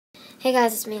Hey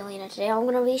guys, it's me, Alina. Today I'm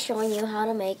going to be showing you how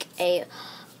to make a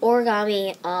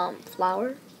origami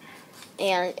flower,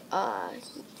 and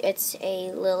it's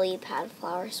a Lillypad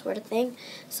flower sort of thing.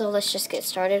 So let's just get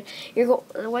started.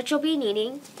 What you'll be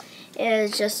needing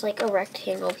is just like a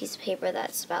rectangle piece of paper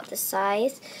that's about this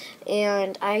size,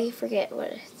 and I forget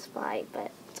what it's by,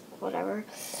 but whatever.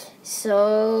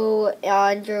 So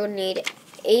you'll need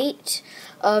 8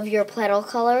 of your petal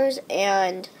colors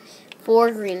and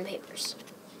 4 green papers.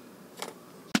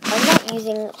 I'm not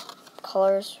using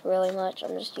colors really much.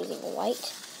 I'm just using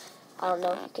white. I don't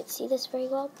know if you could see this very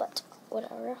well, but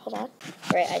whatever. Hold on.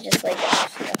 Right, I just laid it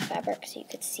off the fabric so you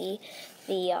could see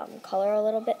the color a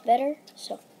little bit better.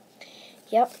 So,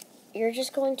 yep. You're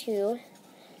just going to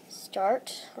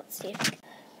start. Let's see.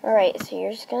 Alright, so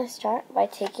you're just going to start by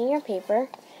taking your paper,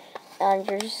 and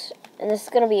this is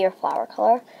going to be your flower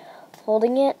color,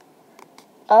 holding it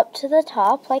up to the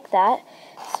top like that.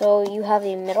 So you have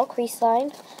the middle crease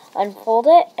line, unfold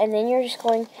it, and then you're just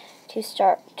going to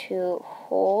start to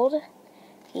hold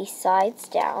the sides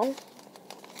down.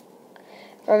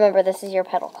 Remember, this is your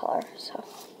petal color, so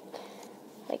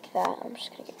like that. I'm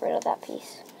just going to get rid of that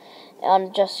piece.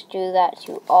 And just do that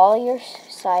to all your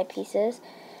side pieces,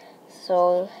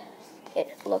 so it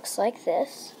looks like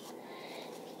this.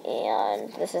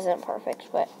 And this isn't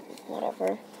perfect, but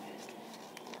whatever.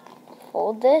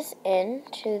 Fold this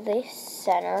into the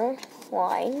center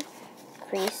line,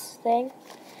 crease thing,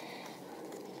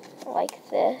 like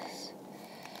this,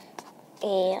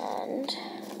 and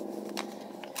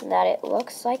that it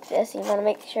looks like this. You want to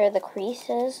make sure the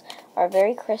creases are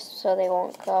very crisp so they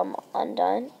won't come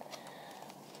undone.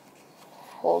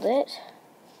 Fold it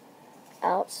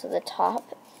out so the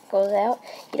top goes out.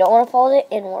 You don't want to fold it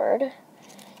inward,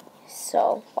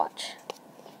 so watch.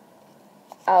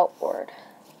 Outward.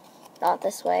 Not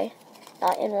this way,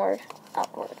 not inward,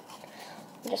 outward.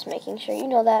 I'm just making sure you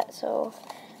know that, so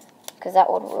because that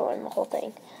would ruin the whole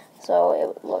thing.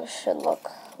 So it should look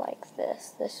like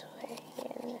this way,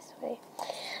 and this way.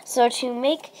 So to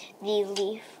make the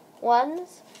leaf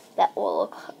ones, that will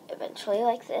look eventually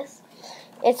like this.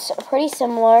 It's pretty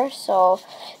similar, so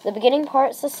the beginning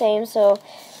part's the same, so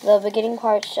the beginning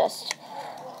part's just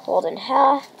fold in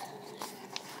half.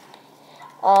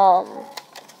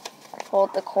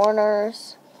 Fold the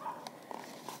corners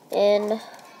in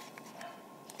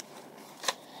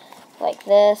like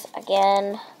this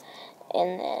again,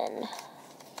 and then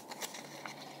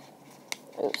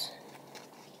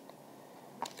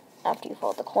after you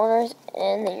fold the corners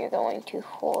in, then you're going to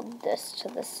fold this to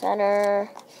the center,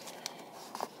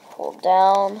 fold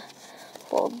down,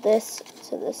 fold this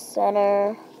to the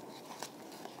center.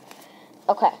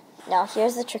 Okay, now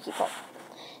here's the tricky part.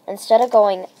 Instead of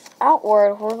going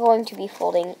outward, we're going to be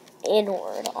folding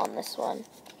inward on this one.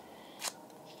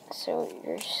 So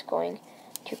you're just going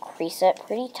to crease it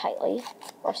pretty tightly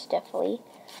or stiffly,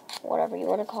 whatever you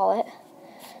want to call it.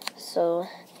 So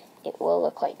it will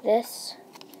look like this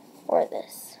or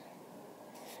this.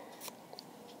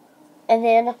 And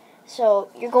then,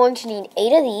 so you're going to need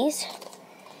 8 of these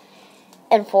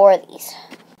and 4 of these.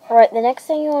 Alright, the next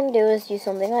thing you want to do is do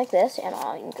something like this, and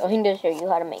I'm going to show you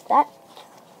how to make that.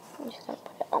 I'm just going to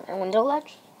put it on my window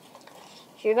ledge.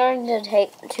 So you're going to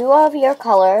take 2 of your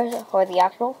colors for the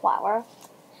actual flower,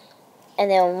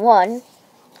 and then 1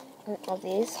 of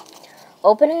these.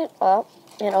 Open it up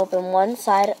and open one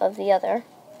side of the other,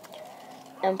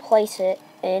 and place it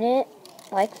in it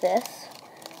like this.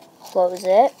 Close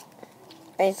it,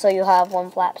 and so you have one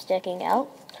flap sticking out.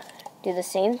 Do the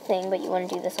same thing, but you want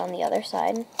to do this on the other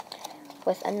side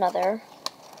with another,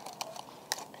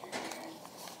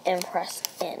 and press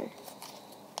in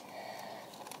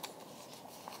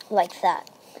like that.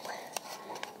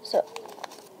 So,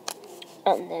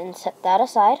 and then set that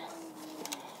aside.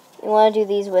 You want to do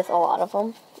these with a lot of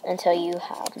them until you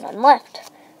have none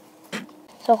left.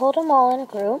 So hold them all in a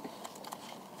group,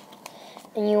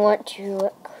 and you want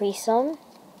to crease them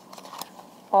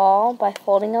all by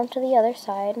folding them to the other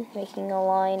side, making a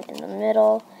line in the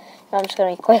middle. And I'm just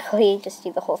going to quickly just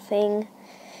do the whole thing,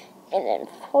 and then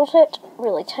fold it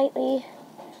really tightly,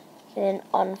 and then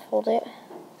unfold it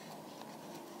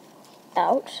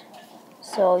out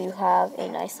so you have a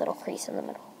nice little crease in the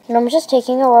middle. And I'm just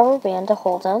taking a rubber band to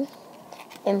hold them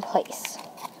in place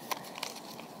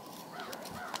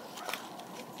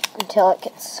until it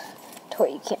gets to where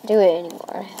you can't do it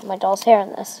anymore. I have my doll's hair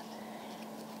in this.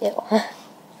 Ew.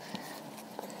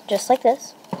 Just like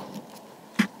this.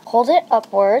 Hold it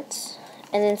upwards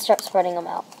and then start spreading them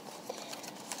out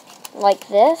like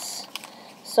this.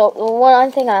 So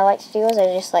one thing I like to do is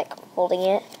I just like folding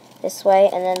it this way,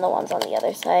 and then the ones on the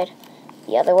other side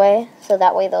the other way, so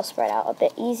that way they'll spread out a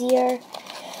bit easier.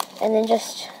 And then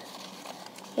just,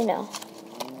 you know,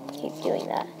 keep doing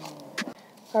that.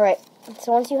 Alright,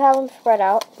 so once you have them spread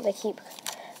out, they keep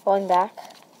going back.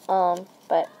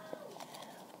 But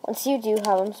once you do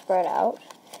have them spread out,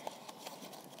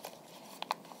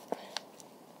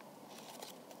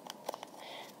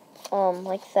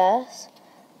 like this,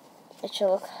 it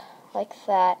should look like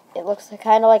that. It looks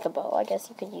kind of like a bow. I guess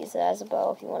you could use it as a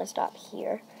bow if you want to stop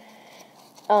here.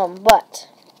 But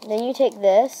then you take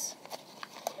this,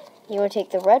 you want to take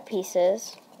the red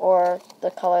pieces, or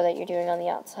the color that you're doing on the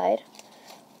outside,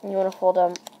 and you want to fold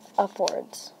them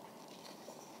upwards.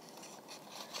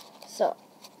 So,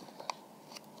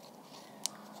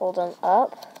 fold them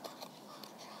up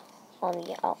on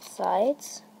the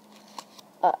outsides,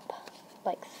 up,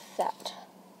 like that.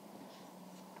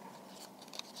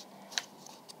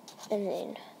 And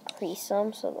then crease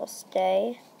them so they'll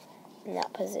stay in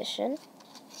that position.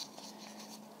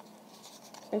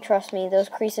 And trust me, those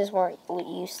creases weren't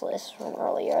useless from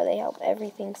earlier. They help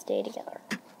everything stay together.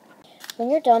 When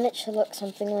you're done, it should look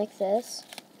something like this.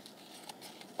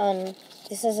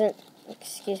 This isn't,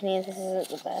 excuse me if this isn't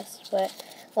the best, but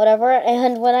whatever.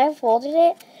 And when I folded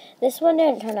it, this one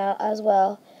didn't turn out as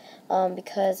well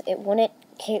because it wouldn't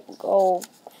go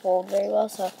fold very well.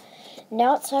 So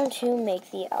now it's time to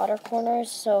make the outer corners.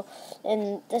 So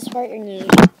in this part you need,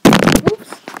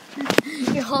 oops,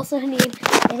 you also need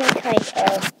any kind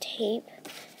of tape.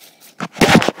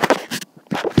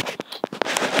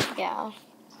 Yeah.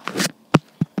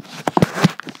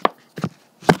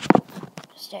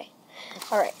 Stay.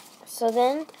 Alright, so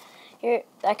then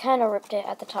I kind of ripped it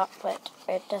at the top, but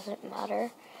it doesn't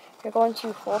matter. You're going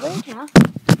to fold it in half.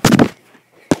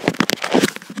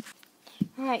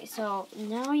 Alright, so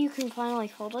now you can finally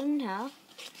fold it in half.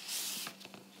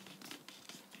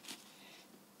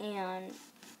 And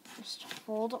just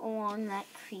fold along that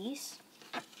crease.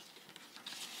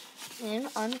 Then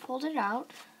unfold it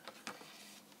out.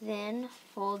 Then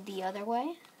fold the other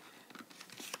way.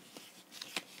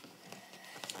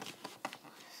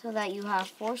 So that you have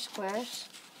 4 squares.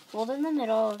 Fold in the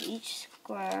middle of each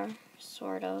square,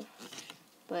 sort of.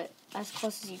 But as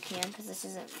close as you can, because this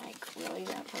isn't like really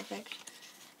that perfect.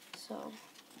 So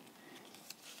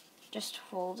just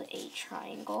fold a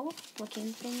triangle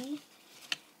looking thingy.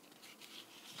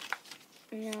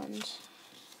 And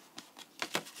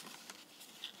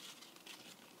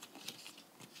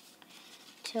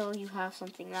till you have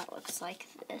something that looks like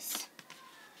this.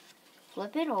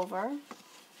 Flip it over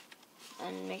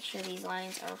and make sure these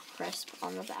lines are crisp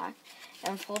on the back.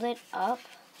 And fold it up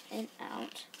and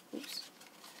out. Oops.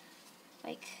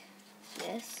 Like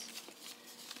this.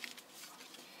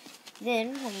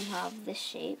 Then, when you have this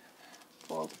shape,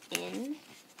 fold in,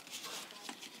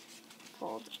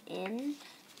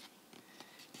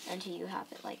 until you have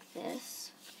it like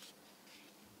this.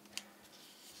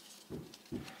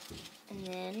 And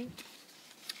then,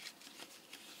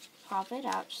 pop it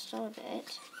out just a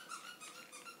bit.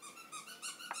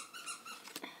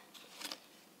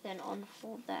 Then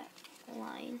unfold that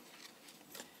line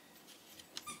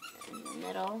in the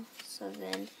middle. So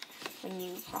then, when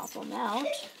you pop them out,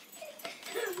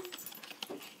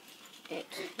 it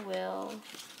will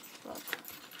look.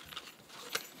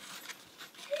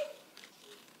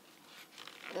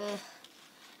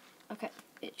 Okay,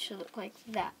 it should look like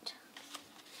that.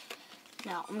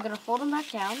 Now, I'm going to fold them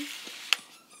back down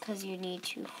because you need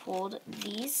to fold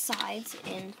these sides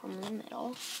in from the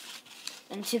middle,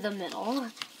 into the middle.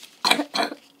 I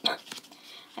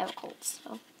have a cold,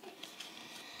 so.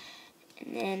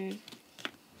 And then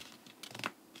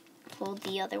fold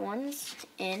the other ones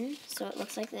in so it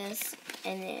looks like this.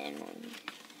 And then,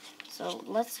 so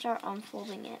let's start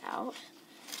unfolding it out.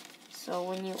 So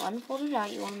when you unfold it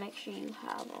out, you want to make sure you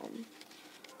have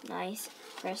nice,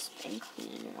 crisp, and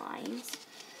clean lines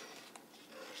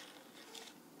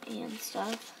and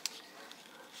stuff.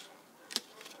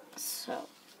 So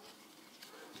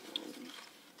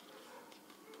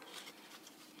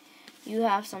you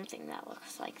have something that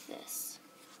looks like this.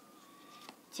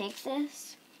 Take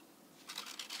this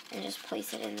and just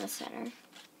place it in the center.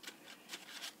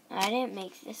 I didn't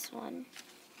make this one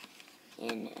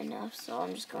in enough, so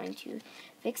I'm just going to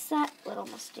fix that little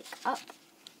stick up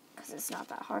because it's not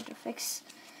that hard to fix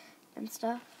and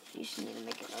stuff. You just need to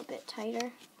make it a bit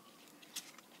tighter.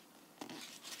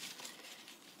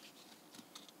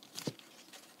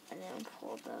 And then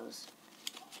pull those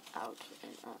out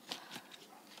and up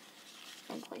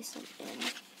and place them in.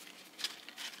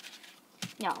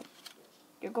 Now,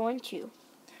 you're going to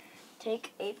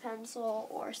take a pencil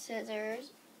or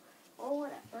scissors or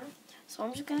whatever, So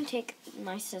I'm just going to take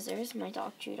my scissors, my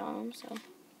dog chewed on them, so.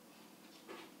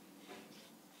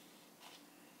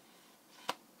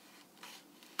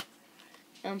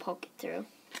 And poke it through.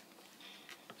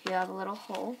 You have a little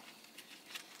hole.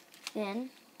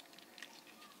 Then,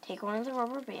 take one of the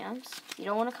rubber bands. You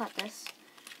don't want to cut this.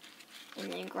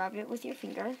 And then grab it with your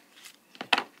finger.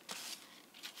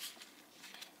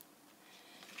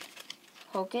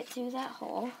 Poke it through that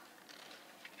hole.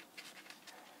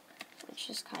 Which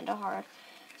is kind of hard.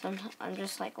 So I'm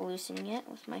just like loosening it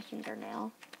with my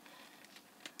fingernail.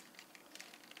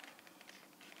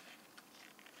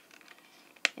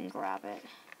 And grab it.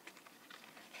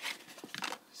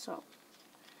 So,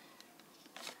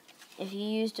 if you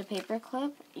used a paper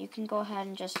clip, you can go ahead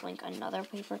and just link another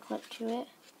paper clip to it.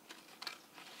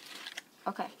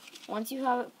 Okay, once you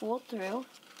have it pulled through,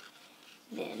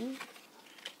 then it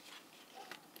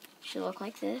should look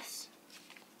like this.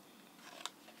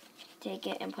 Take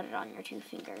it and put it on your 2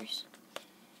 fingers.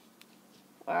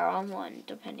 Or on one,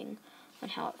 depending on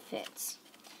how it fits.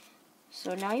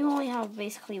 So now you only have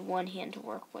basically one hand to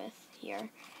work with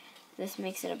here. This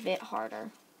makes it a bit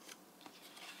harder.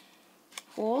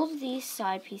 Fold these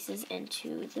side pieces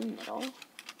into the middle,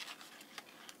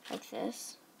 like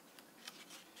this.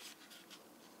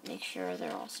 Make sure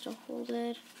they're all still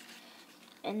folded.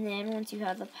 And then once you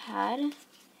have the pad, it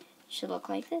should look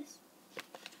like this.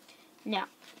 Now,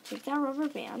 take that rubber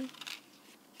band,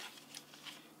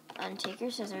 and take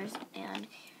your scissors and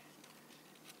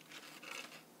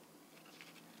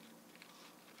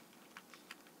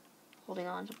holding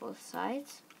on to both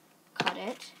sides, cut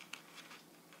it,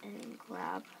 and then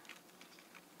grab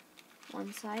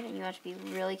one side, and you have to be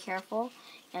really careful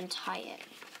and tie it.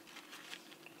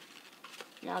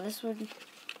 Now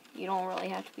you don't really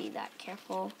have to be that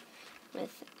careful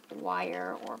with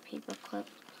wire or paper clip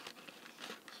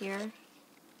here.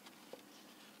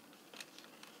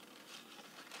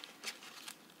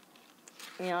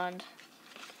 And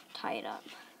tie it up.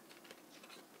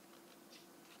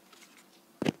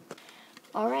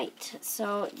 Alright,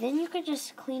 so then you could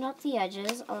just clean up the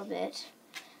edges a bit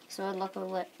so it would look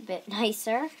a bit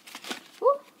nicer.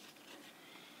 Woo.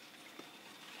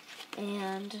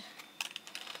 And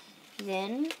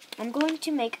then I'm going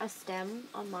to make a stem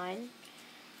on mine.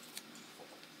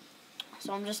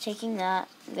 So I'm just taking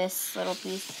this little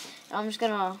piece, and I'm just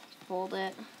going to fold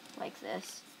it like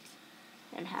this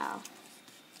in half.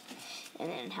 And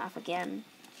then in half again,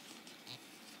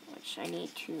 which I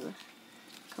need to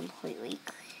completely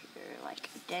clear, like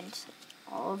dent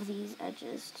all of these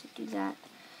edges to do that.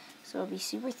 So it'll be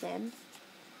super thin.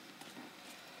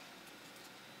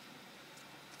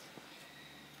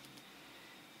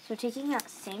 So taking that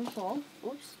same hole,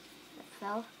 oops, it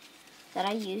fell, that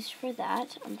I used for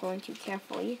that, I'm going to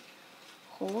carefully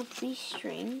hold these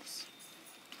strings.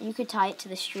 And you could tie it to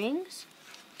the strings,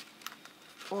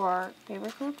 or paper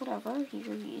clip, whatever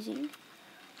you're using,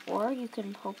 or you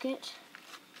can poke it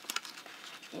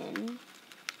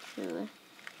into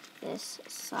this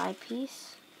side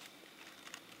piece.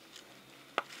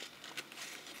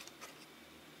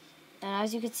 And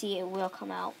as you can see, it will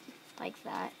come out like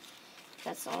that.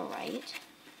 That's alright,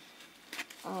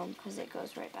 because it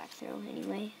goes right back through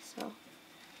anyway, so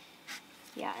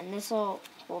yeah, and this will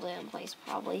hold it in place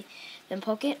probably. Then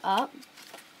poke it up,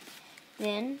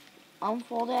 then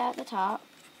unfold it at the top,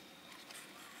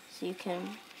 so you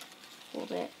can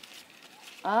fold it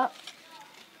up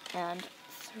and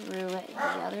through the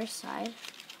other side.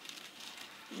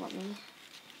 Let me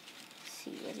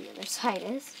see where the other side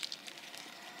is.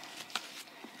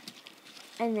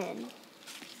 And then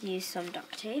use some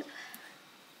duct tape,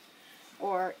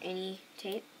 or any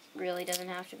tape, really doesn't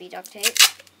have to be duct tape,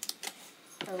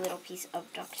 a little piece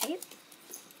of duct tape.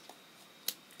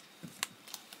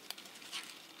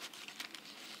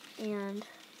 And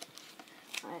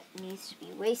it needs to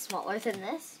be way smaller than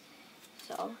this,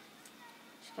 so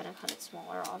just gonna cut it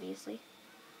smaller, obviously,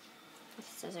 with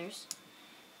scissors.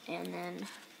 And then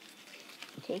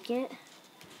take it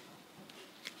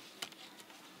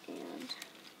and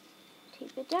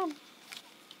tape it down.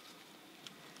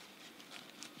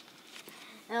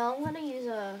 Now I'm going to use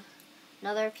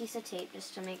another piece of tape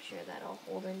just to make sure that it'll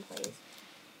hold in place.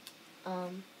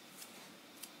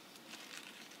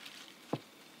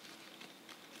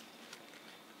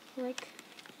 Like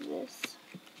this.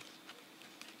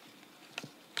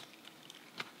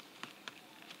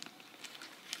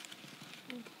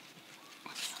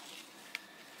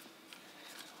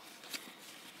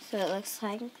 So it looks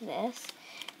like this.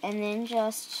 And then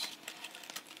just,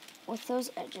 with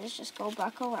those edges, just go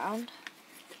back around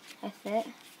with it.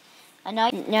 And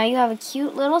now you have a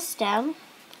cute little stem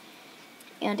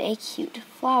and a cute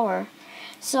flower.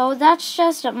 So that's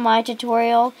just my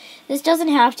tutorial. This doesn't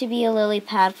have to be a lily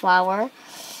pad flower.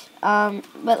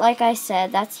 But like I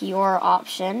said, that's your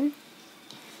option.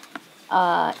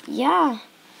 Yeah.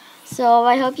 So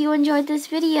I hope you enjoyed this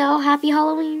video. Happy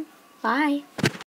Halloween. Bye.